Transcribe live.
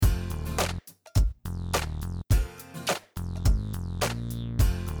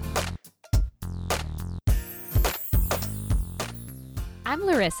I'm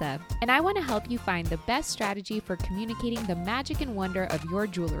Larissa, and I want to help you find the best strategy for communicating the magic and wonder of your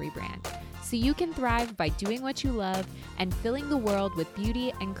jewelry brand, so you can thrive by doing what you love and filling the world with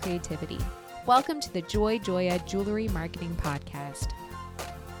beauty and creativity. Welcome to the Joy Joya Jewelry Marketing Podcast.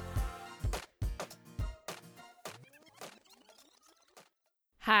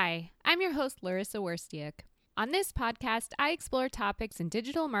 Hi, I'm your host, Larissa Werstiuk. On this podcast, I explore topics in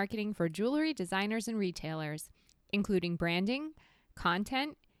digital marketing for jewelry designers and retailers, including branding,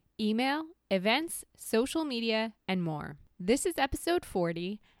 content, email, events, social media, and more. This is episode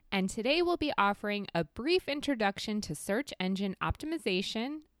 40, and today we'll be offering a brief introduction to search engine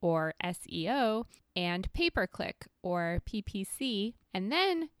optimization, or SEO, and pay-per-click, or PPC, and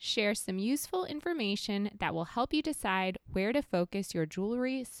then share some useful information that will help you decide where to focus your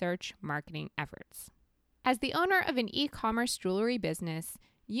jewelry search marketing efforts. As the owner of an e-commerce jewelry business,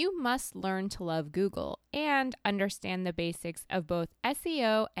 you must learn to love Google and understand the basics of both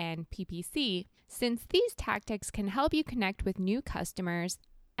SEO and PPC, since these tactics can help you connect with new customers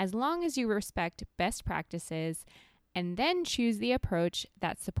as long as you respect best practices and then choose the approach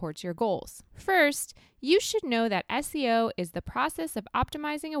that supports your goals. First, you should know that SEO is the process of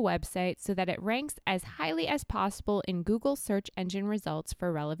optimizing a website so that it ranks as highly as possible in Google search engine results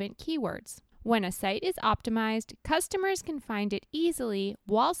for relevant keywords. When a site is optimized, customers can find it easily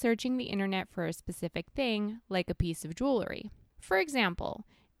while searching the internet for a specific thing, like a piece of jewelry. For example,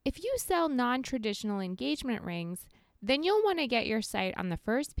 if you sell non-traditional engagement rings, then you'll want to get your site on the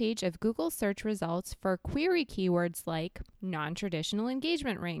first page of Google search results for query keywords like non-traditional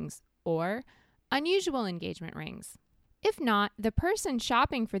engagement rings or unusual engagement rings. If not, the person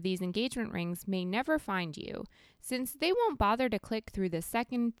shopping for these engagement rings may never find you, since they won't bother to click through the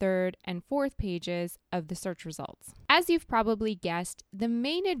second, third, and fourth pages of the search results. As you've probably guessed, the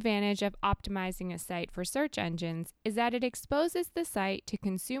main advantage of optimizing a site for search engines is that it exposes the site to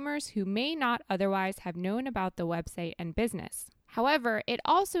consumers who may not otherwise have known about the website and business. However, it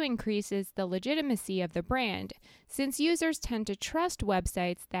also increases the legitimacy of the brand, since users tend to trust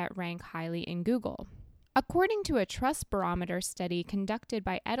websites that rank highly in Google. According to a Trust Barometer study conducted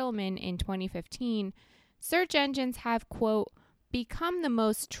by Edelman in 2015, search engines have, quote, become the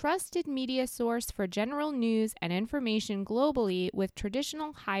most trusted media source for general news and information globally, with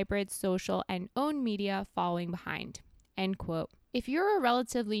traditional hybrid social and owned media following behind, end quote. If you're a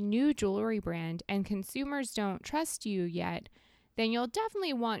relatively new jewelry brand and consumers don't trust you yet, then you'll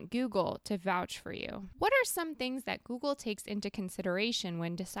definitely want Google to vouch for you. What are some things that Google takes into consideration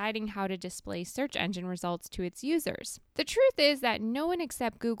when deciding how to display search engine results to its users? The truth is that no one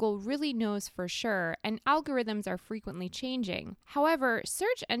except Google really knows for sure, and algorithms are frequently changing. However,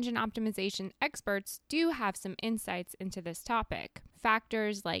 search engine optimization experts do have some insights into this topic.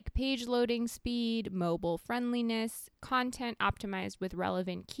 Factors like page loading speed, mobile friendliness, content optimized with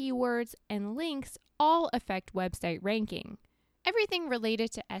relevant keywords, and links all affect website ranking. Everything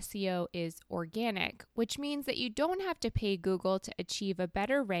related to SEO is organic, which means that you don't have to pay Google to achieve a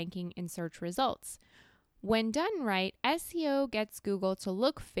better ranking in search results. When done right, SEO gets Google to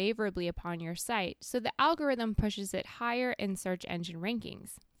look favorably upon your site, so the algorithm pushes it higher in search engine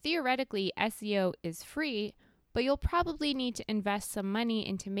rankings. Theoretically, SEO is free, but you'll probably need to invest some money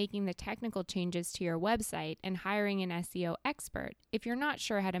into making the technical changes to your website and hiring an SEO expert if you're not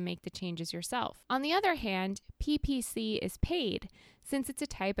sure how to make the changes yourself. On the other hand, PPC is paid, since it's a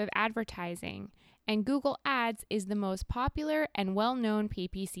type of advertising, and Google Ads is the most popular and well-known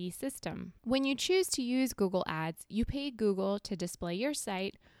PPC system. When you choose to use Google Ads, you pay Google to display your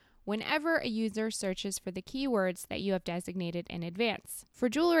site whenever a user searches for the keywords that you have designated in advance. For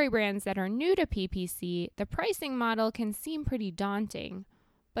jewelry brands that are new to PPC, the pricing model can seem pretty daunting,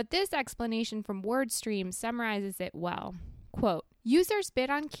 but this explanation from WordStream summarizes it well. Quote, users bid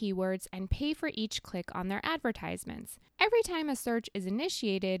on keywords and pay for each click on their advertisements. Every time a search is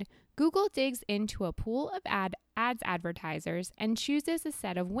initiated, Google digs into a pool of ads advertisers and chooses a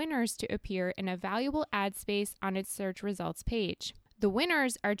set of winners to appear in a valuable ad space on its search results page. The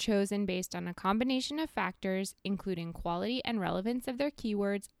winners are chosen based on a combination of factors, including quality and relevance of their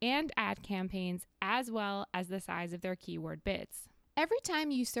keywords and ad campaigns, as well as the size of their keyword bids. Every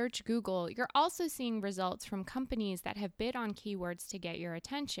time you search Google, you're also seeing results from companies that have bid on keywords to get your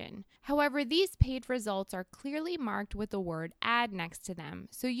attention. However, these paid results are clearly marked with the word ad next to them,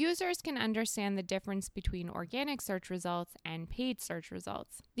 so users can understand the difference between organic search results and paid search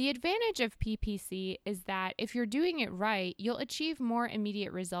results. The advantage of PPC is that if you're doing it right, you'll achieve more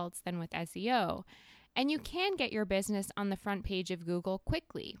immediate results than with SEO. And you can get your business on the front page of Google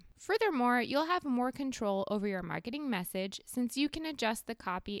quickly. Furthermore, you'll have more control over your marketing message since you can adjust the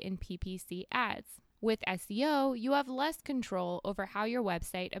copy in PPC ads. With SEO, you have less control over how your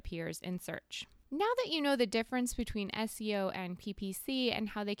website appears in search. Now that you know the difference between SEO and PPC and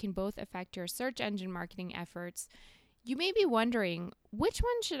how they can both affect your search engine marketing efforts, you may be wondering, which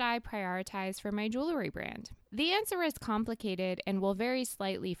one should I prioritize for my jewelry brand? The answer is complicated and will vary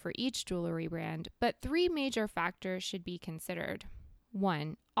slightly for each jewelry brand, but 3 major factors should be considered.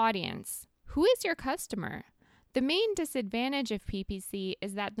 1. Audience. Who is your customer? The main disadvantage of PPC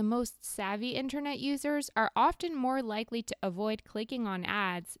is that the most savvy internet users are often more likely to avoid clicking on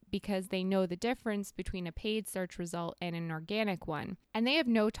ads because they know the difference between a paid search result and an organic one, and they have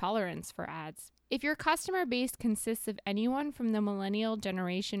no tolerance for ads. If your customer base consists of anyone from the millennial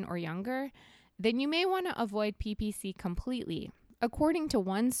generation or younger, then you may want to avoid PPC completely. According to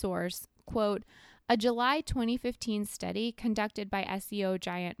one source, quote, a July 2015 study conducted by SEO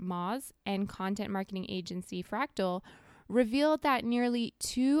giant Moz and content marketing agency Fractal revealed that nearly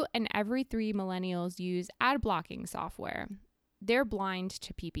 2 in every 3 millennials use ad blocking software. They're blind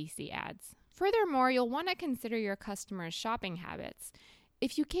to PPC ads. Furthermore, you'll want to consider your customers' shopping habits.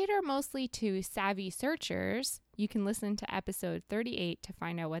 If you cater mostly to savvy searchers, you can listen to episode 38 to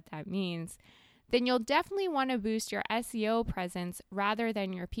find out what that means, then you'll definitely want to boost your SEO presence rather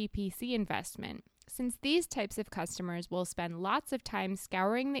than your PPC investment, since these types of customers will spend lots of time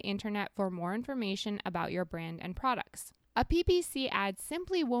scouring the internet for more information about your brand and products. A PPC ad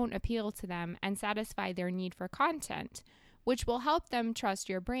simply won't appeal to them and satisfy their need for content, which will help them trust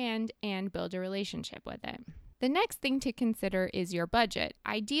your brand and build a relationship with it. The next thing to consider is your budget.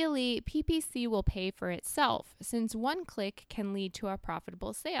 Ideally, PPC will pay for itself, since one click can lead to a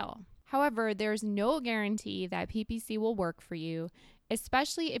profitable sale. However, there's no guarantee that PPC will work for you,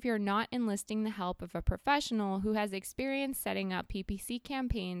 especially if you're not enlisting the help of a professional who has experience setting up PPC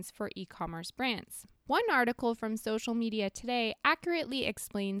campaigns for e-commerce brands. One article from Social Media Today accurately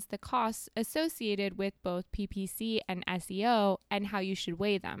explains the costs associated with both PPC and SEO and how you should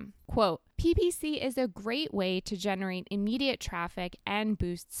weigh them. Quote, PPC is a great way to generate immediate traffic and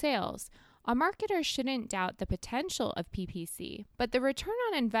boost sales. A marketer shouldn't doubt the potential of PPC, but the return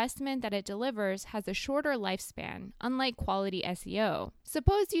on investment that it delivers has a shorter lifespan, unlike quality SEO.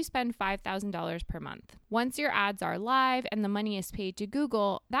 Suppose you spend $5,000 per month. Once your ads are live and the money is paid to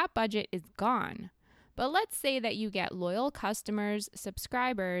Google, that budget is gone. But let's say that you get loyal customers,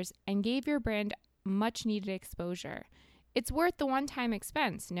 subscribers, and gave your brand much needed exposure. It's worth the one-time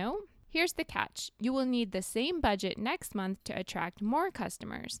expense, no? Here's the catch. You will need the same budget next month to attract more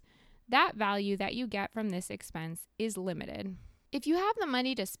customers. That value that you get from this expense is limited. If you have the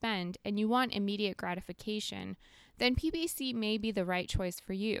money to spend and you want immediate gratification, then PPC may be the right choice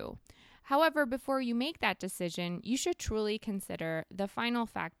for you. However, before you make that decision, you should truly consider the final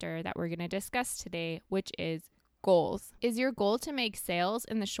factor that we're going to discuss today, which is goals. Is your goal to make sales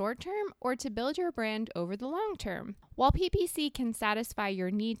in the short term or to build your brand over the long term? While PPC can satisfy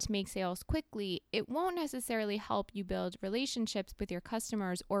your need to make sales quickly, it won't necessarily help you build relationships with your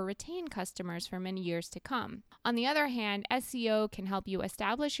customers or retain customers for many years to come. On the other hand, SEO can help you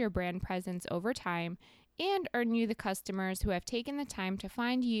establish your brand presence over time and earn you the customers who have taken the time to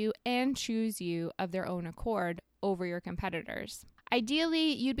find you and choose you of their own accord over your competitors.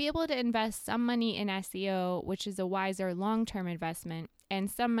 Ideally, you'd be able to invest some money in SEO, which is a wiser long-term investment,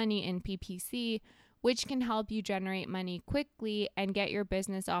 and some money in PPC, which can help you generate money quickly and get your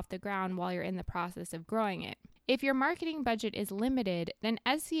business off the ground while you're in the process of growing it. If your marketing budget is limited, then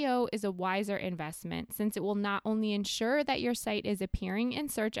SEO is a wiser investment since it will not only ensure that your site is appearing in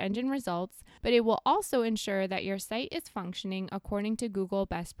search engine results, but it will also ensure that your site is functioning according to Google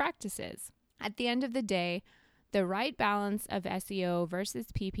best practices. At the end of the day, the right balance of SEO versus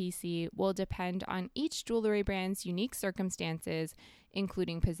PPC will depend on each jewelry brand's unique circumstances,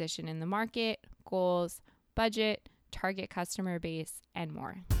 including position in the market, goals, budget, target customer base, and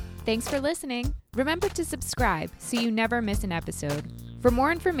more. Thanks for listening. Remember to subscribe so you never miss an episode. For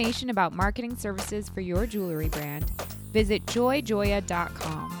more information about marketing services for your jewelry brand, visit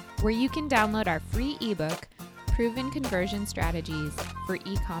joyjoya.com, where you can download our free ebook, Proven Conversion Strategies for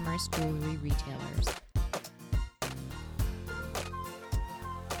E-commerce Jewelry Retailers.